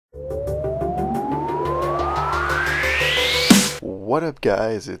What up,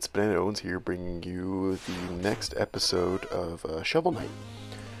 guys? It's Banana Owens here, bringing you the next episode of Shovel Knight.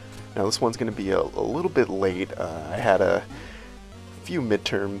 Now, this one's going to be a little bit late. I had a few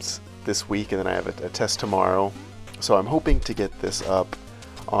midterms this week, and then I have a test tomorrow. So I'm hoping to get this up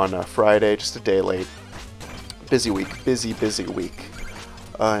on Friday, just a day late. Busy week, busy week.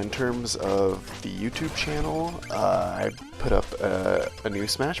 In terms of the YouTube channel, I put up a new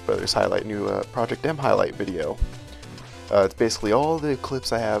Smash Brothers highlight, new Project M highlight video. It's basically all the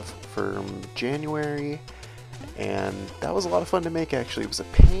clips I have from January, and that was a lot of fun to make. Actually, it was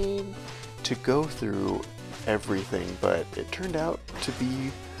a pain to go through everything, but it turned out to be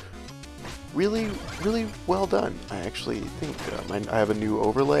really well done. I actually think I have a new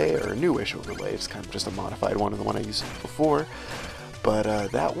overlay, or a newish overlay. It's kind of just a modified one of the one I used before, but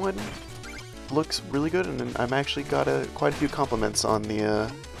that one looks really good, and I've actually got quite a few compliments on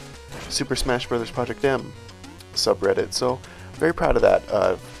the Super Smash Bros. Project M subreddit, so very proud of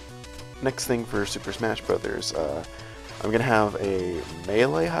that. Next thing for Super Smash Brothers, I'm gonna have a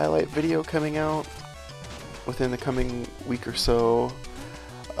Melee highlight video coming out within the coming week or so.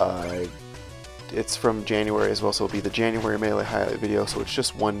 It's from January as well, so it'll be the January Melee highlight video, so it's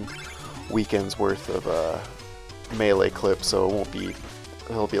just one weekend's worth of Melee clips, so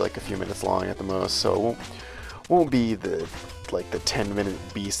it'll be like a few minutes long at the most, so it won't be the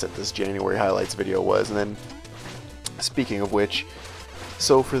 10-minute beast that this January highlights video was. And then, speaking of which,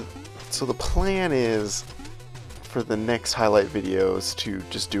 so the plan is for the next highlight videos to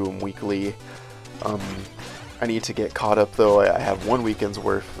just do them weekly. I need to get caught up though. I have one weekend's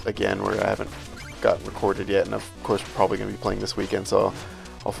worth again where I haven't gotten recorded yet, and of course we're probably going to be playing this weekend, so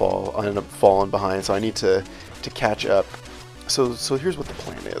I'll end up falling behind. So I need to catch up. So here's what the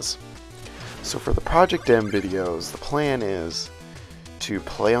plan is. So for the Project M videos, the plan is to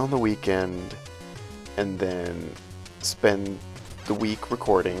play on the weekend and then spend the week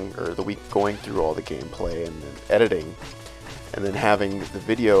recording, or the week going through all the gameplay and then editing, and then having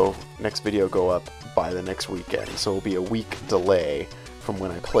the next video go up by the next weekend. So it'll be a week delay from when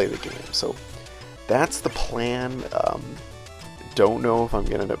I play the game. So that's the plan. Don't know if I'm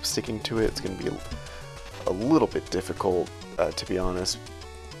going to end up sticking to it. It's going to be a little bit difficult, to be honest,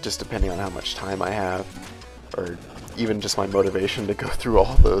 just depending on how much time I have, or even just my motivation to go through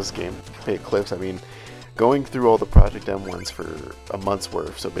all those gameplay clips. I mean, going through all the Project M ones for a month's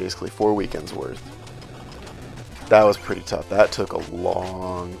worth, so basically 4 weekends worth, that was pretty tough. That took a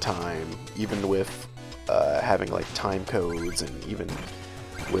long time, even with having like time codes, and even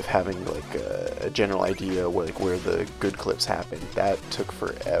with having like a general idea where the good clips happen. That took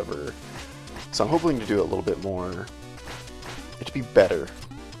forever. So I'm hoping to do a little bit more, to be better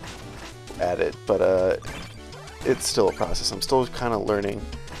at it, but it's still a process. I'm still kind of learning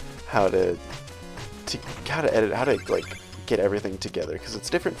how to edit, how to like get everything together, because it's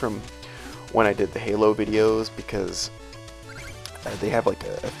different from when I did the Halo videos, because they have like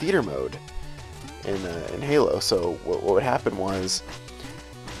a theater mode in Halo. So what would happen was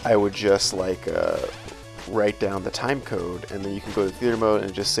I would just like write down the time code, and then you can go to theater mode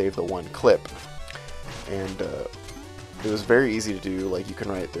and just save the one clip, and it was very easy to do. Like, you can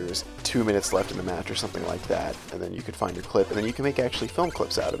write there's 2 minutes left in the match or something like that, and then you could find your clip, and then you can make actually film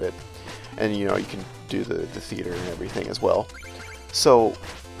clips out of it, and you can do the theater and everything as well. So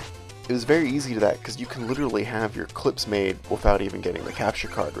it was very easy to that, because you can literally have your clips made without even getting the capture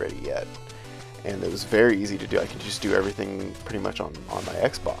card ready yet, and it was very easy to do. I could just do everything pretty much on my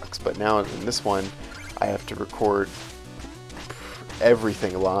Xbox. But now in this one, I have to record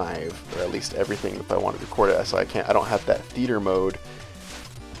everything live, or at least everything if I want to record it. So I don't have that theater mode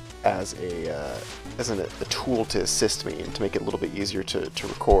as a tool to assist me and to make it a little bit easier to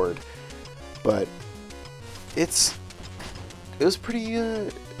record. But it's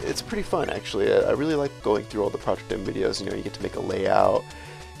pretty fun, actually. I really like going through all the Project M videos. You get to make a layout,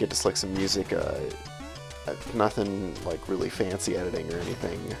 get to select some music. Nothing like really fancy editing or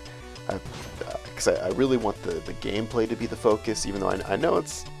anything, because I really want the gameplay to be the focus, even though I know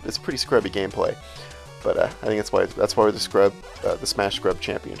it's pretty scrubby gameplay. But I think that's why we're the Smash Scrub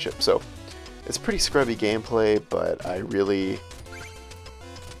Championship. So it's pretty scrubby gameplay, but I really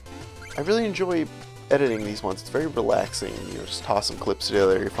enjoy editing these ones. It's very relaxing. Just toss some clips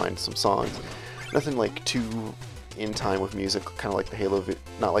together, you find some songs. Nothing like too in time with music, kind of like the Halo,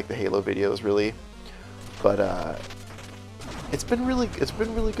 not like the Halo videos really. But it's been really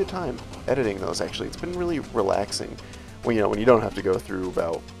good time editing those. Actually, it's been really relaxing when you don't have to go through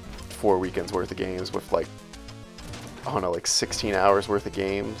about 4 weekends worth of games with like, I don't know, like 16 hours worth of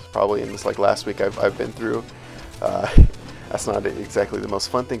games probably in this like last week I've been through. That's not exactly the most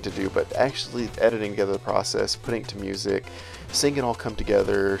fun thing to do, but actually editing together the process, putting it to music, seeing it all come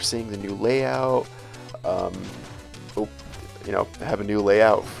together, seeing the new layout, have a new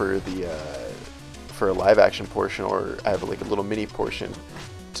layout for the for a live action portion, or I have like a little mini portion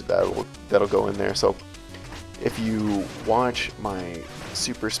that'll go in there. So if you watch my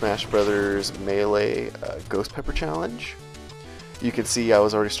Super Smash Brothers Melee Ghost Pepper Challenge, you can see I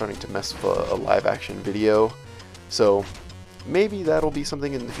was already starting to mess with a live action video. So maybe that'll be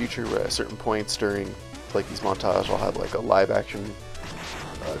something in the future where at certain points during like these montages I'll have like a live action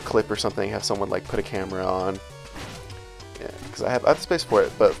clip or something, have someone like put a camera on, because I have the space for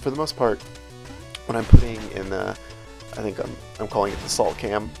it. But for the most part, when I'm putting in the, I think I'm calling it the salt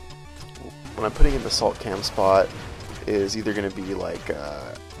cam, when I'm putting in the salt cam spot is either going to be like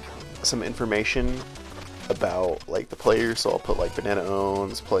some information about like the players, so I'll put like Banana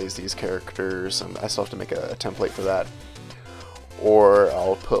Owns plays these characters, and I still have to make a template for that. Or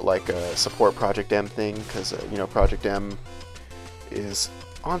I'll put like a support Project M thing, because Project M is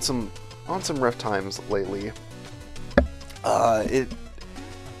on some rough times lately.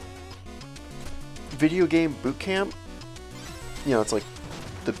 Video Game Boot Camp, it's like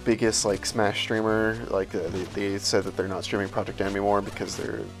the biggest like Smash streamer. Like they said that they're not streaming Project M anymore because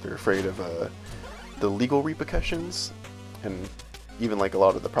they're afraid of the legal repercussions, and even like a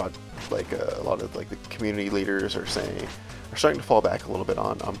lot of the the community leaders are starting to fall back a little bit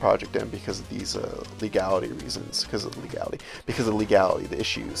on Project M because of these legality reasons, because of legality, the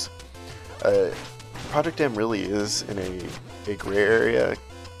issues. Project M really is in a gray area,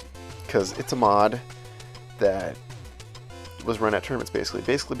 because it's a mod that was run at tournaments,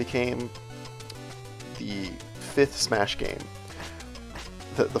 basically became the 5th Smash game,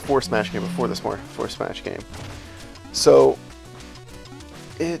 the 4th Smash game before this 4th Smash game. So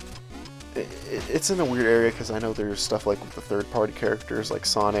it's in a weird area, because I know there's stuff like with the third-party characters like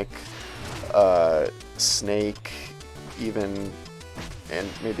Sonic, Snake, even, and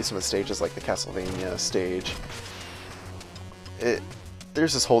maybe some of the stages like the Castlevania stage.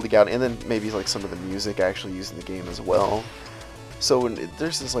 There's this whole legality, and then maybe like some of the music actually used in the game as well. So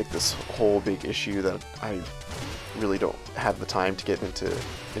there's this whole big issue that I really don't have the time to get into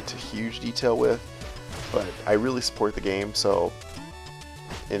huge detail with, but I really support the game. So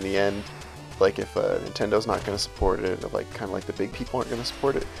in the end, like if Nintendo's not going to support it, or like kind of like the big people aren't going to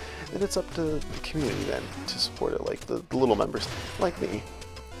support it, then it's up to the community then to support it, like the little members like me.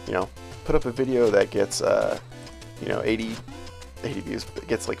 Put up a video that gets 80 views, but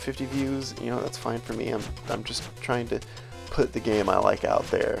gets like 50 views, that's fine for me. I'm just trying to put the game I like out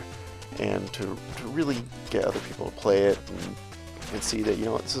there, and to really get other people to play it and see that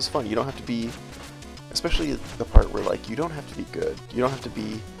this is fun. You don't have to be, especially the part where like you don't have to be good, you don't have to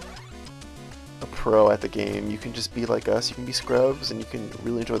be a pro at the game. You can just be like us, you can be scrubs, and you can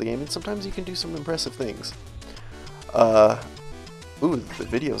really enjoy the game, and sometimes you can do some impressive things. Ooh, the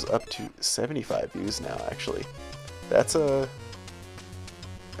video's up to 75 views now, actually. That's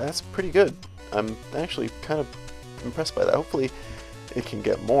pretty good. I'm actually kind of impressed by that. Hopefully it can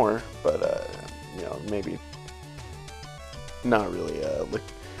get more, but maybe not really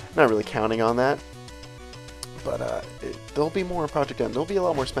counting on that. But there'll be more Project M. There'll be a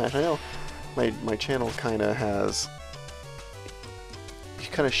lot more Smash. I know my channel kind of has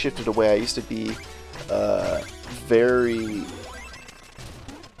shifted away. I used to be very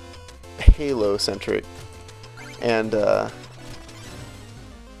Halo centric, and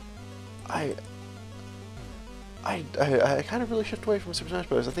I kind of really shifted away from Super Smash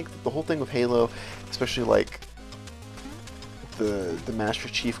Bros. I think the whole thing with Halo, especially like the Master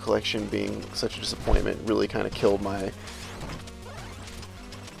Chief Collection being such a disappointment, really kind of killed my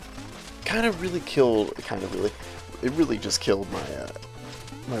it really just killed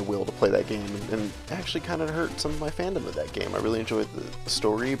my will to play that game, and actually kind of hurt some of my fandom of that game. I really enjoyed the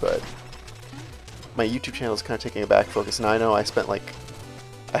story, but my YouTube channel is kind of taking a back focus, and I know I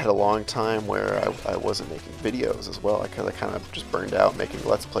had a long time where I wasn't making videos as well. I kind of just burned out making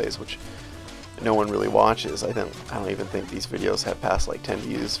Let's Plays, which no one really watches. I don't even think these videos have passed like 10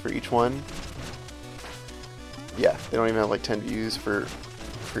 views for each one. Yeah, they don't even have like 10 views for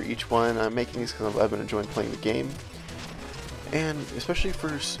each one. I'm making these because I've been enjoying playing the game, and especially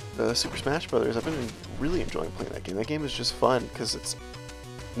for Super Smash Brothers, I've been really enjoying playing that game. That game is just fun because it's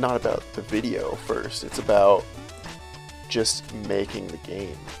not about the video first. It's about just making the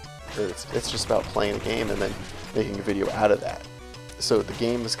game, or it's just about playing the game and then making a video out of that. So the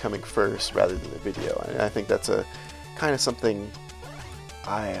game is coming first rather than the video, and I think that's a kind of something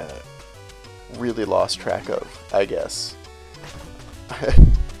I really lost track of,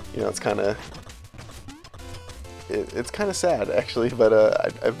 it's kind of sad actually, but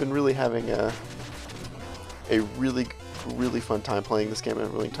I've been really having a really fun time playing this game, and a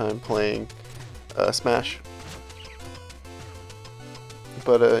really time playing Smash.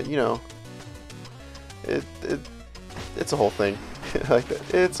 But you know, it's a whole thing. Like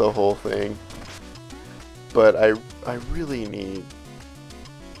it's a whole thing. But I really need,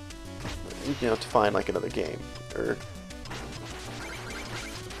 you know, to find like another game, or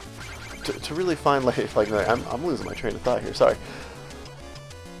to really find like I'm losing my train of thought here. Sorry.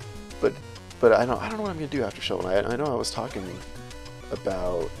 But I don't know what I'm gonna do after Shovel Knight. I know I was talking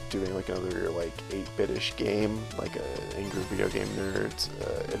about doing like another like 8-bit-ish game, like a Angry Video Game Nerds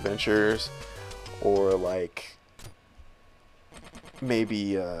Adventures, or like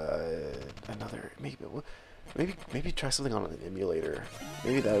maybe another maybe try something on an emulator.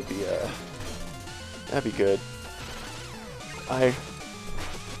 Maybe that'd be good. I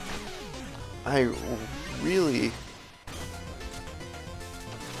really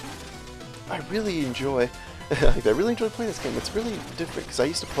enjoy like, I really enjoy playing this game. It's really different because I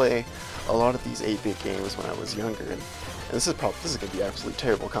used to play a lot of these 8-bit games when I was younger, and this is gonna be absolutely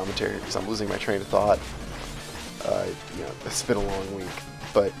terrible commentary because I'm losing my train of thought. You know, it's been a long week,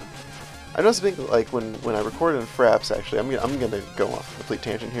 but I noticed being like when I recorded in Fraps. Actually, I'm gonna go off a complete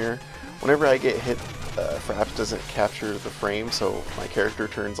tangent here. Whenever I get hit, Fraps doesn't capture the frame, so my character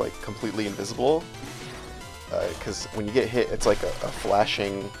turns like completely invisible. Because when you get hit, it's like a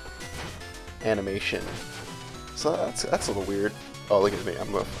flashing animation. So that's a little weird. Oh, look at me!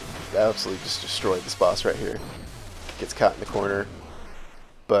 I'm gonna absolutely just destroy this boss right here. Gets caught in the corner,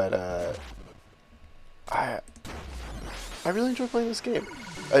 but I really enjoy playing this game.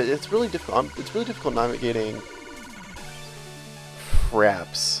 It's really difficult. It's really difficult navigating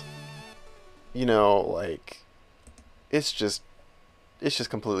Fraps. You know, like it's just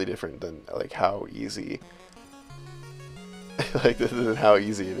completely different than like how easy than how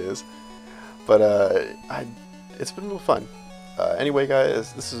easy it is. But it's been a little fun. Anyway,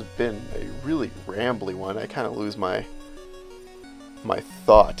 guys, this has been a really rambly one. I kind of lose my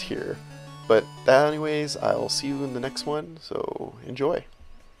thought here. But anyways, I'll see you in the next one, so enjoy.